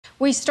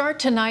We start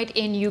tonight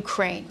in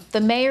Ukraine.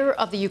 The mayor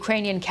of the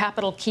Ukrainian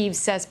capital, Kyiv,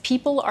 says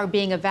people are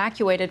being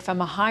evacuated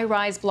from a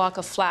high-rise block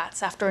of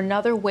flats after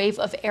another wave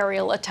of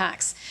aerial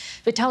attacks.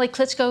 Vitaly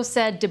Klitschko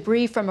said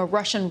debris from a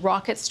Russian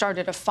rocket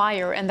started a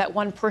fire and that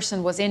one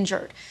person was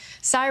injured.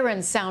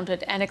 Sirens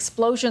sounded and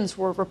explosions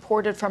were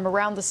reported from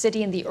around the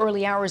city in the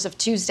early hours of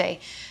Tuesday.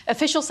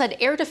 Officials said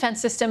air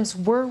defense systems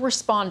were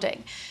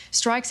responding.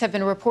 Strikes have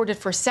been reported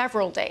for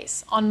several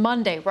days. On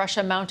Monday,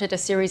 Russia mounted a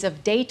series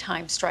of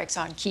daytime strikes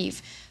on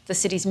Kyiv. The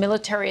city's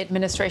military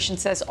administration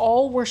says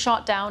all were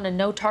shot down and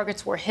no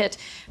targets were hit.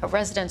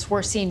 Residents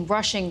were seen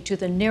rushing to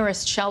the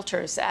nearest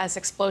shelters as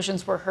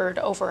explosions were heard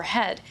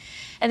overhead.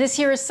 And this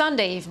here is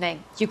Sunday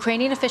evening.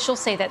 Ukrainian officials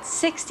say that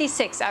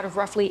 66 out of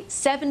roughly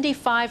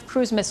 75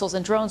 cruise missiles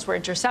and drones were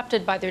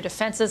intercepted by their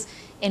defenses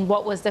in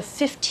what was the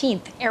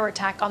 15th air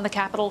attack on the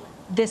capital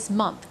this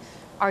month.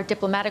 Our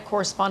diplomatic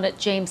correspondent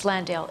James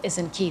Landale is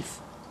in Kyiv.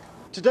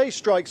 Today's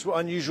strikes were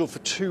unusual for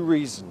two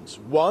reasons.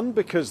 One,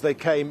 because they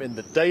came in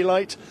the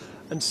daylight,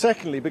 and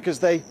secondly, because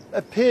they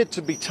appeared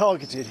to be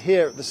targeted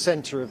here at the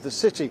centre of the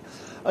city.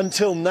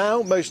 Until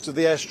now, most of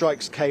the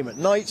airstrikes came at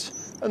night,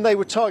 and they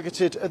were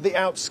targeted at the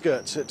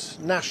outskirts, at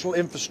national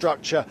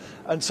infrastructure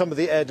and some of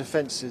the air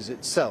defences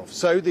itself.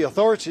 So the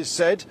authorities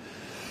said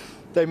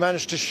they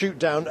managed to shoot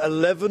down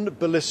 11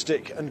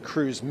 ballistic and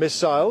cruise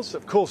missiles.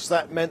 Of course,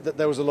 that meant that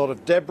there was a lot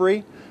of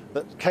debris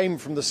that came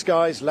from the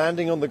skies,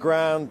 landing on the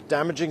ground,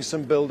 damaging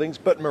some buildings,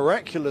 but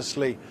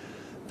miraculously,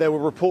 there were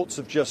reports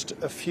of just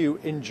a few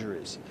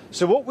injuries.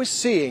 So what we're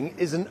seeing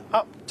is an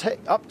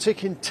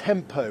uptick in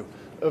tempo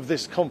of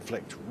this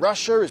conflict.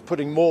 Russia is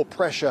putting more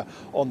pressure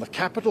on the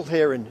capital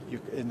here in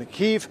the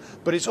Kyiv,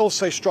 but it's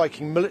also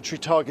striking military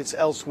targets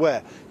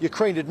elsewhere.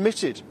 Ukraine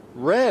admitted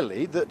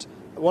rarely that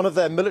one of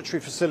their military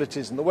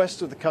facilities in the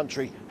west of the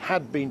country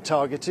had been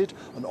targeted,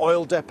 an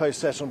oil depot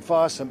set on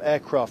fire, some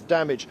aircraft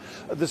damage.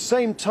 At the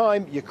same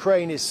time,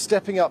 Ukraine is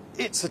stepping up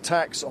its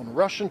attacks on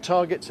Russian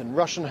targets in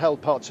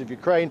Russian-held parts of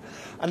Ukraine,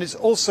 and is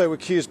also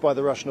accused by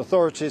the Russian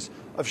authorities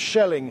of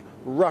shelling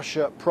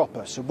Russia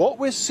proper. So what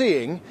we're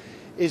seeing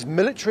is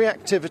military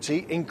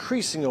activity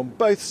increasing on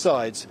both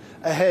sides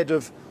ahead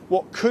of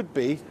what could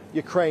be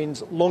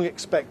Ukraine's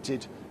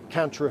long-expected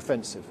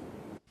counter-offensive.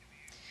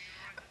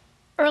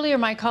 Earlier,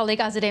 my colleague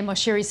Azadeh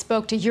Moshiri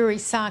spoke to Yuri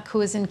Sak,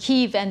 who is in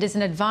Kyiv and is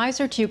an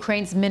advisor to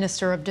Ukraine's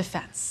Minister of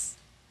Defense.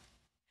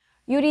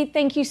 Yuri,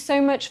 thank you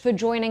so much for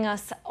joining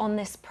us on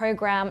this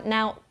program.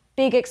 Now,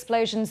 big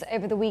explosions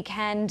over the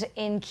weekend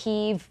in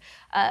Kyiv.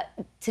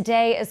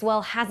 Today as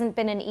well hasn't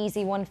been an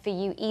easy one for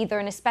you either,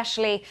 and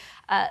especially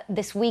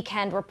this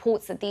weekend,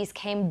 reports that these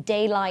came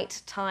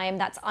daylight time.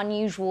 That's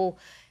unusual.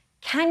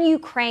 Can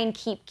Ukraine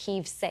keep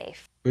Kyiv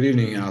safe? Good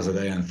evening,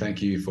 Azadeh, and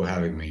thank you for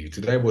having me.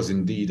 Today was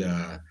indeed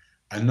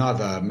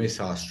another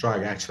missile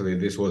strike. Actually,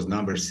 this was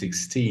number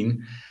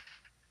 16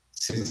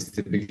 since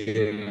the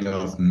beginning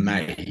of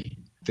May.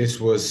 This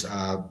was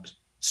a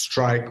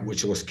strike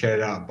which was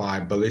carried out by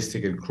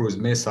ballistic and cruise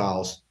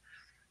missiles.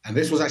 And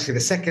this was actually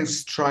the second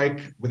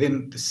strike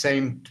within the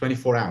same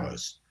 24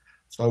 hours.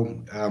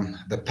 So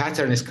the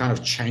pattern is kind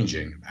of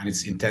changing and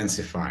it's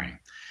intensifying.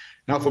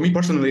 Now, for me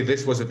personally,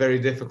 this was a very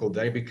difficult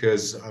day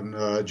because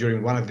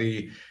during one of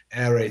the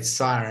air raid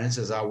sirens,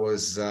 as I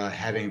was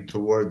heading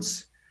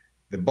towards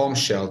the bomb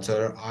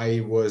shelter,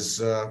 I was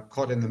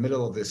caught in the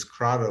middle of this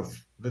crowd of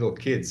little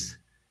kids.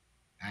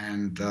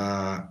 And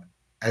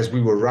as we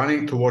were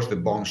running towards the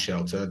bomb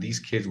shelter, these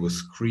kids were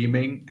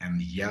screaming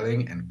and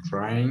yelling and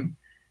crying.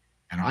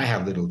 And I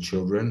have little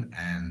children,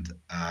 and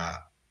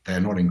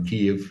they're not in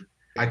Kyiv.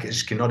 I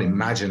just cannot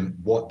imagine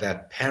what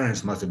their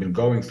parents must have been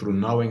going through,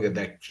 knowing that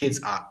their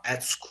kids are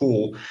at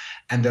school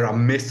and there are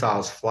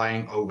missiles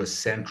flying over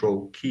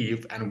central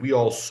Kyiv. And we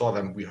all saw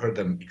them. We heard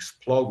them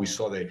explode. We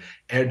saw the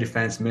air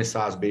defense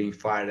missiles being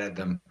fired at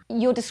them.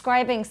 You're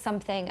describing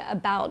something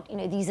about,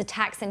 these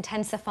attacks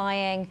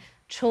intensifying,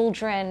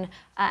 children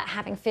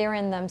having fear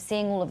in them,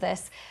 seeing all of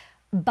this.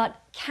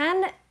 But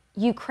can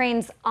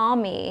Ukraine's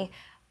army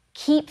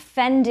keep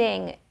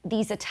fending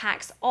these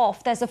attacks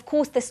off? There's, of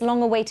course, this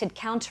long-awaited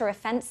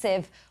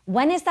counter-offensive.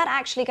 When is that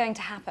actually going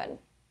to happen?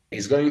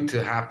 It's going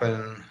to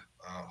happen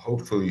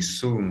hopefully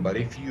soon. But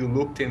if you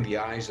looked in the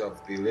eyes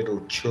of the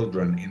little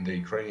children in the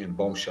Ukrainian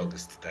bomb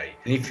shelters today,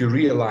 and if you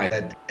realize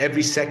that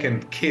every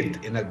second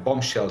kid in that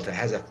bomb shelter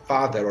has a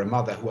father or a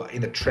mother who are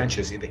in the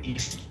trenches in the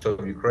east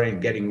of Ukraine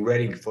getting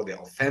ready for the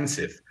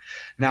offensive.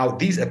 Now,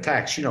 these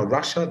attacks,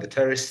 Russia, the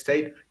terrorist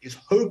state, is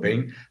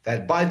hoping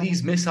that by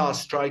these missile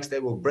strikes, they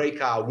will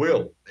break our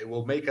will. They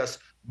will make us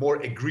more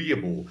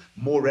agreeable,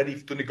 more ready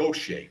to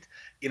negotiate.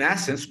 In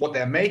essence, what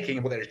they're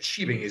making, what they're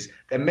achieving is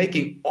they're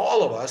making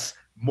all of us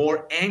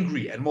more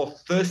angry and more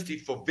thirsty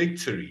for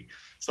victory.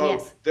 So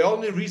yes, the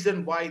only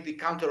reason why the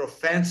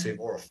counteroffensive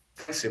or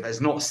offensive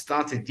has not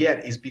started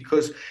yet is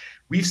because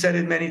we've said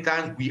it many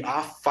times, we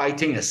are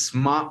fighting a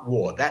smart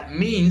war. That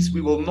means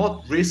we will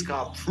not risk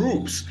our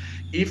troops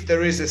if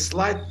there is a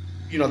slight,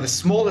 the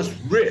smallest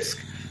risk.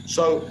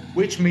 So,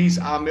 which means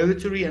our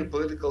military and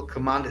political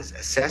command is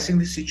assessing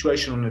the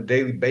situation on a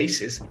daily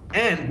basis.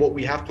 And what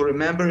we have to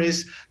remember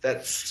is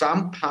that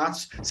some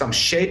parts, some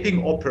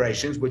shaping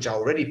operations, which are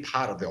already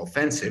part of the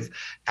offensive,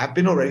 have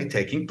been already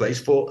taking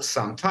place for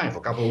some time, for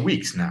a couple of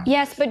weeks now.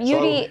 Yes, but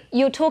Yuri,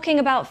 you're talking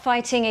about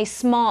fighting a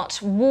smart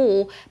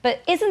war,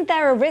 but isn't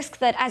there a risk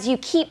that as you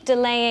keep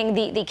delaying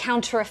the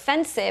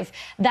counteroffensive,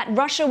 that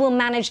Russia will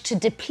manage to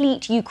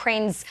deplete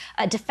Ukraine's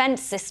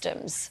defense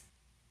systems?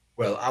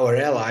 Well, our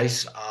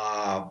allies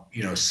are,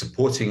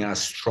 supporting us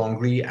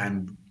strongly,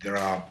 and there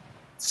are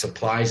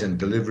supplies and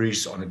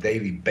deliveries on a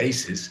daily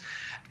basis.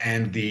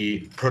 And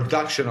the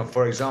production of,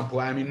 for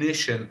example,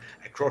 ammunition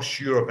across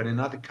Europe and in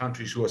other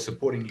countries who are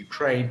supporting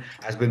Ukraine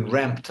has been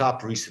ramped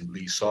up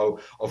recently. So,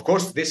 of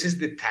course, this is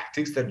the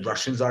tactics that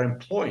Russians are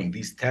employing.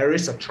 These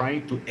terrorists are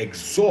trying to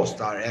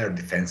exhaust our air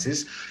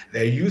defenses.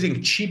 They're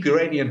using cheap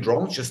Iranian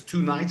drones. Just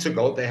 2 nights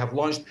ago, they have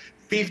launched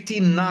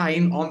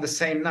 59 on the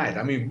same night.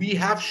 I mean, we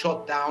have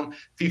shot down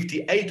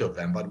 58 of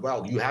them, but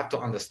well, you have to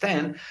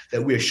understand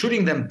that we're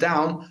shooting them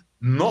down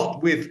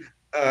not with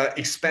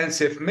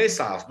expensive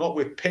missiles, not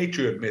with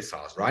Patriot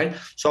missiles, right?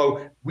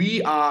 So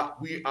we are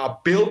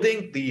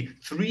building the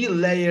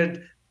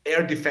 3-layered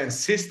air defense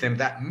system.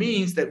 That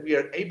means that we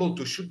are able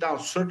to shoot down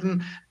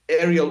certain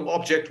aerial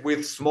object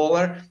with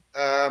smaller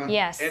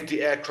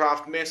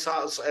anti-aircraft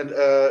missiles and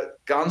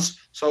guns.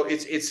 So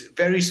it's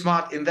very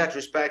smart in that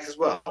respect as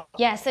well.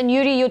 Yes, and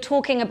Yuri, you're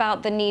talking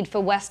about the need for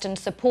Western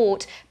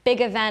support. Big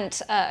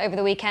event over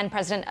the weekend.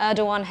 President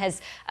Erdogan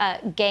has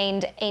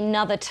gained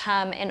another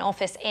term in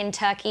office in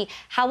Turkey.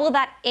 How will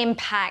that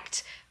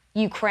impact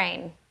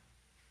Ukraine?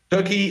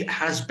 Turkey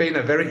has been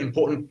a very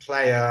important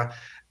player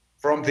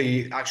from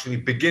the actually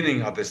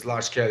beginning of this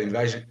large-scale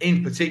invasion,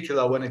 in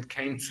particular when it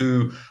came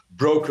to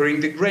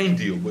brokering the grain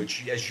deal,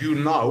 which, as you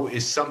know,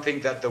 is something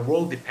that the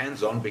world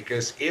depends on,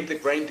 because if the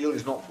grain deal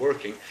is not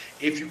working,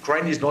 if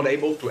Ukraine is not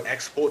able to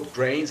export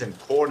grains and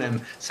corn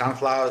and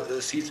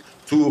sunflower seeds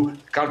to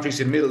countries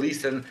in Middle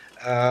East and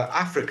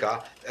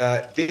Africa,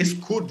 this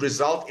could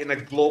result in a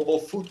global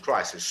food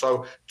crisis.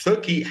 So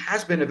Turkey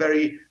has been a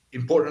very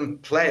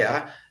important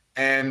player,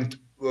 and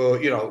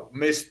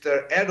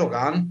Mr.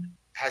 Erdogan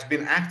has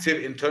been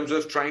active in terms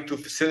of trying to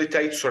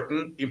facilitate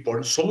certain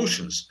important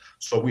solutions.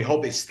 So we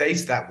hope it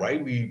stays that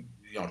way.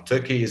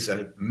 Turkey is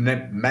a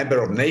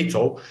member of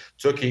NATO.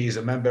 Turkey is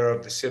a member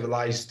of the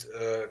civilized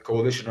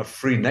coalition of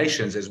free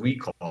nations, as we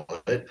call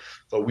it.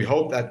 So we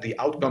hope that the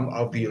outcome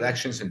of the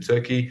elections in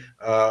Turkey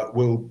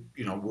will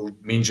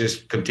mean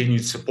just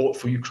continued support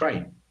for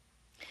Ukraine.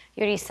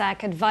 Yuri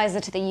Sak, advisor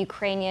to the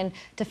Ukrainian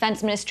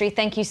Defense Ministry,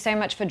 thank you so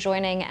much for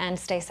joining, and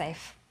stay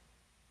safe.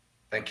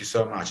 Thank you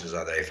so much,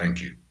 Azadeh. Thank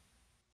you.